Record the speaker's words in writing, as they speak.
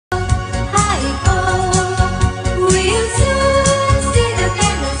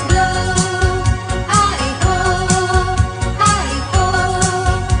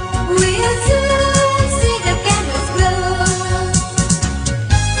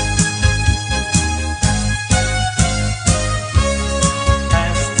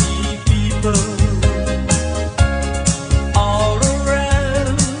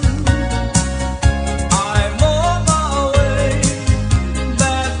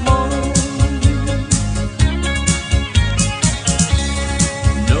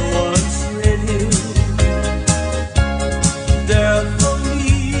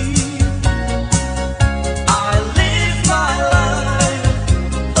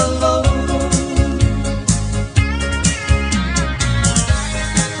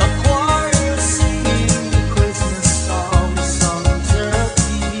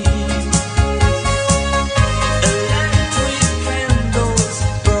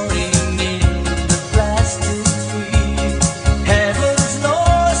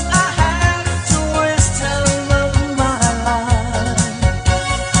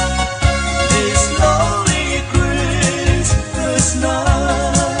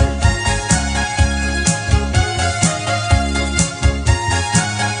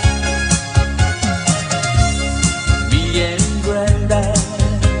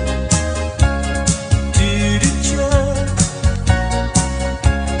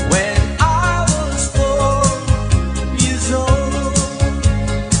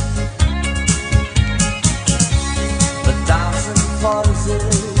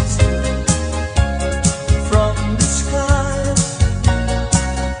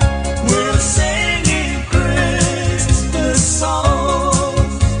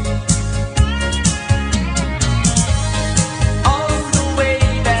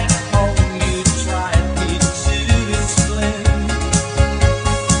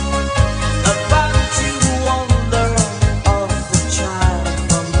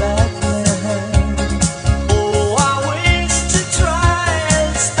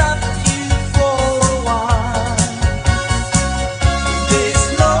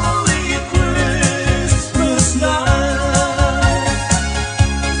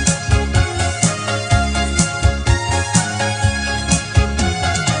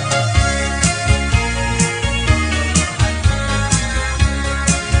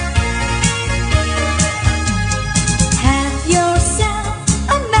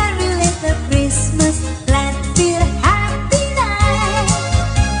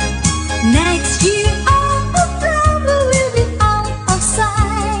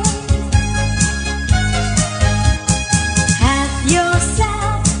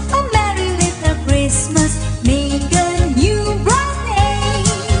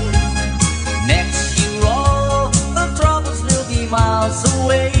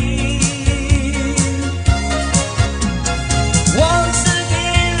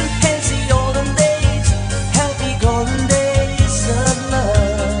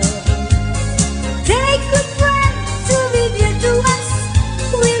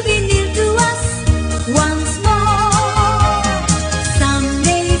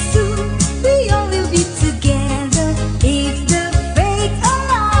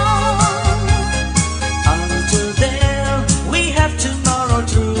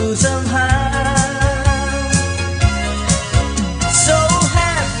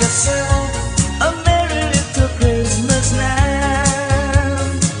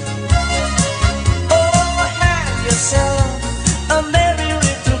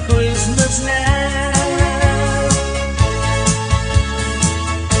just now.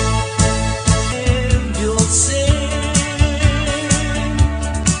 And you'll sing.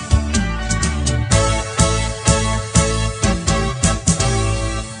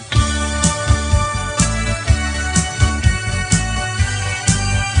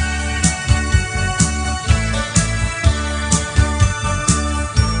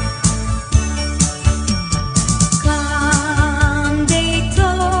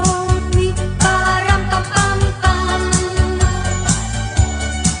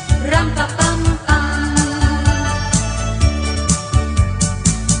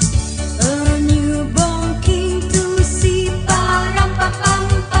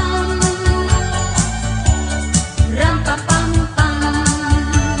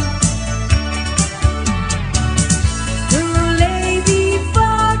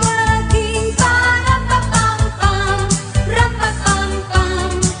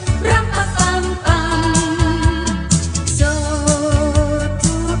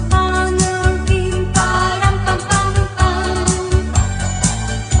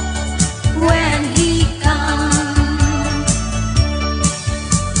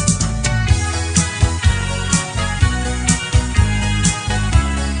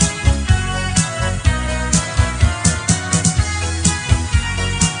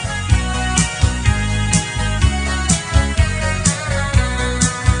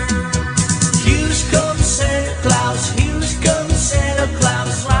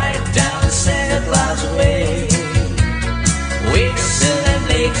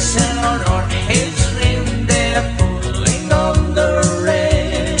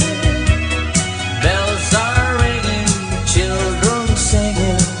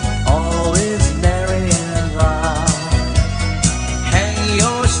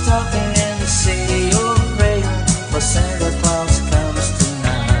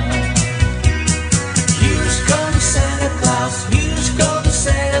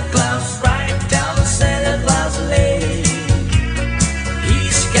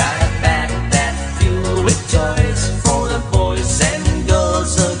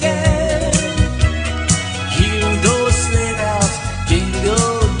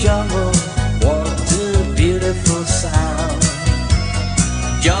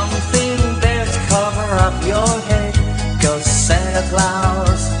 Santa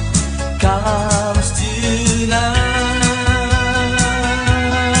Claus comes tonight.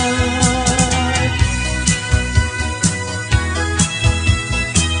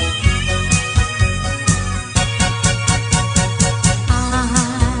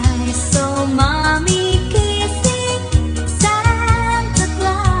 I saw Mommy kissing Santa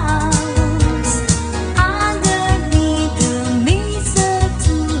Claus underneath the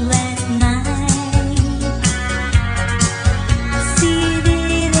mistletoe last night. She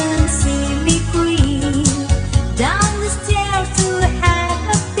didn't see me creep down the stairs to have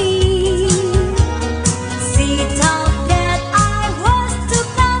a peek. She thought that I was to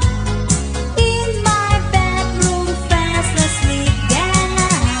come in my bedroom fast asleep that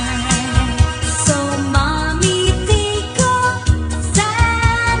night. So Mommy tickled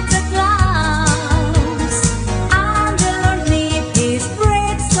Santa Claus underneath his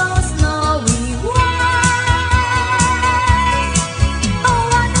bread so snowy white. Oh,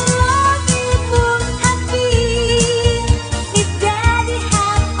 what a love it would have been if Daddy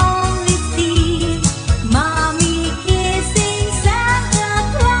had only seen Mommy kissing Santa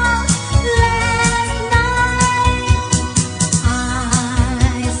Claus last night. I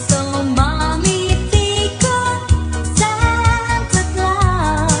saw Mommy tickle Santa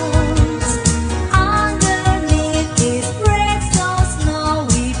Claus underneath his bread so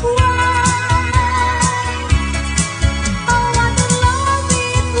snowy white. Oh, what a love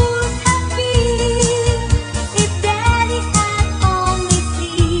it would have been if Daddy had only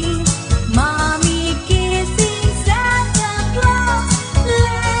seen Mommy kissing Santa Claus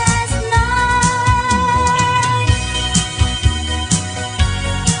last night.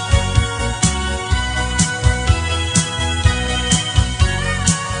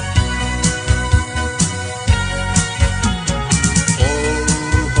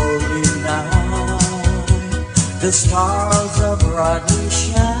 Oh, holy night, the stars are brightly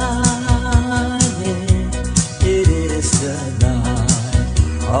shining. It is the night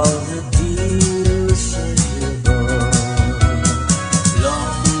of the dear Savior born.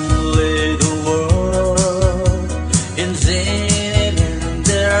 Long lay the world in sin and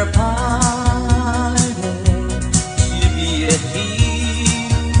their pining to be at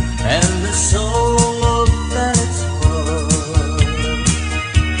peace and the soul that it's world.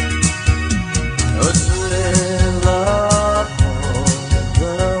 A thrill of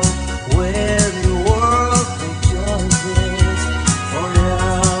the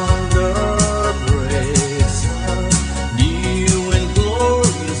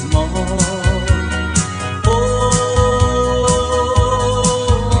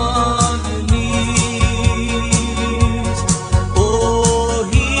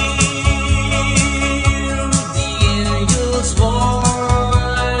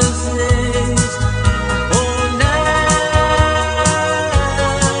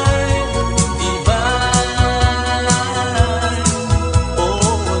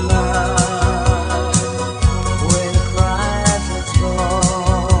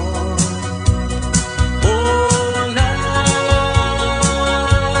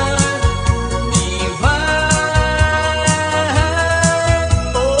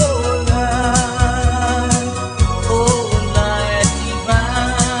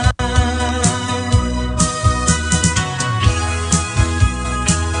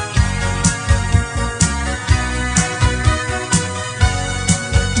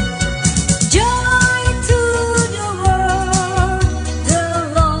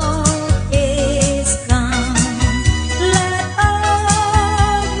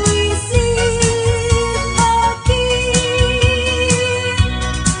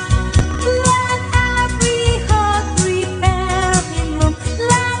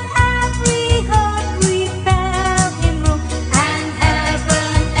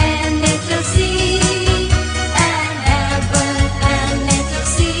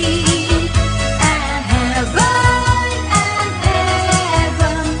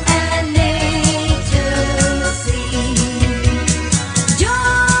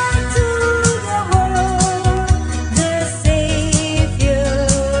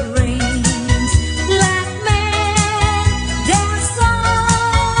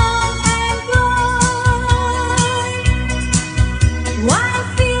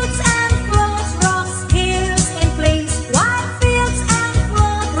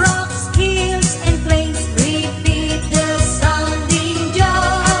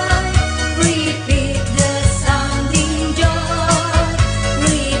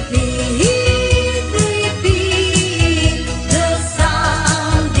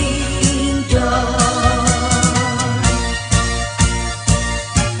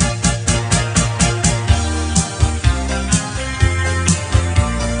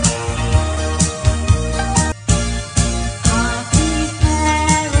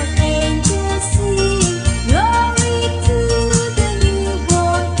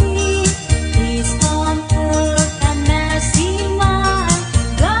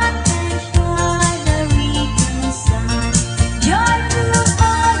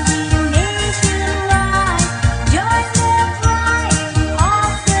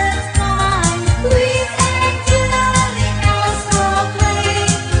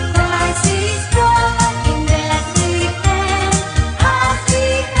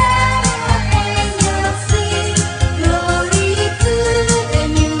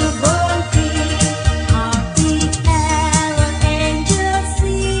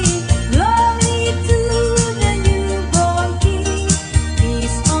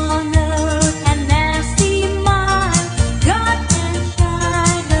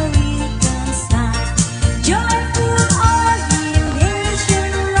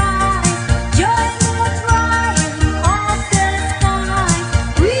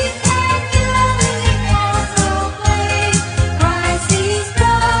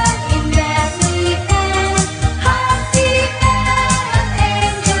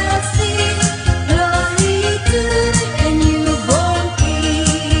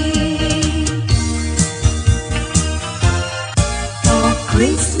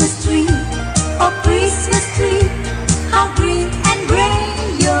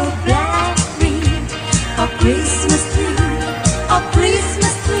Christmas tree, oh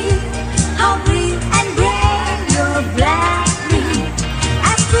Christmas tree, how green and gray your black tree.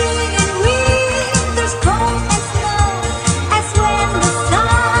 As spring and winter's cold and snow, as when the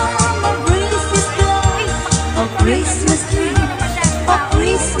summer breezes blow. Oh Christmas tree, oh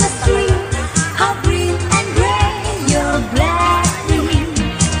Christmas tree, how green and gray your black tree.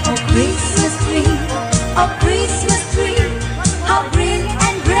 Oh Christmas tree, oh Christmas tree, how green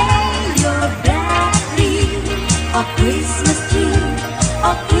and gray your black tree. Oh Christmas tree,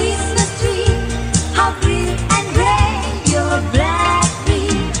 oh Christmas tree, how green and gray your black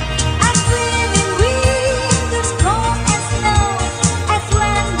tree. As when in winter's cold and snow, as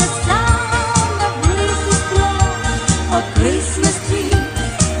when the summer breezes blow. Oh Christmas tree,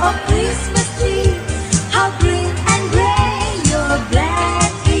 oh Christmas tree, how green and gray your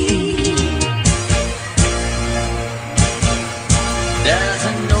black tree. There's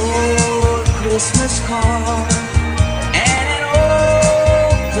an old Christmas card and an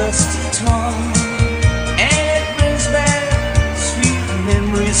old dusty tongue, and it brings back sweet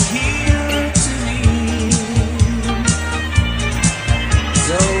memories here to me.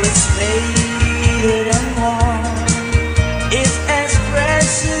 So it's faded and worn, it's as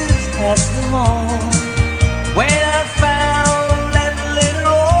precious as the morn when I found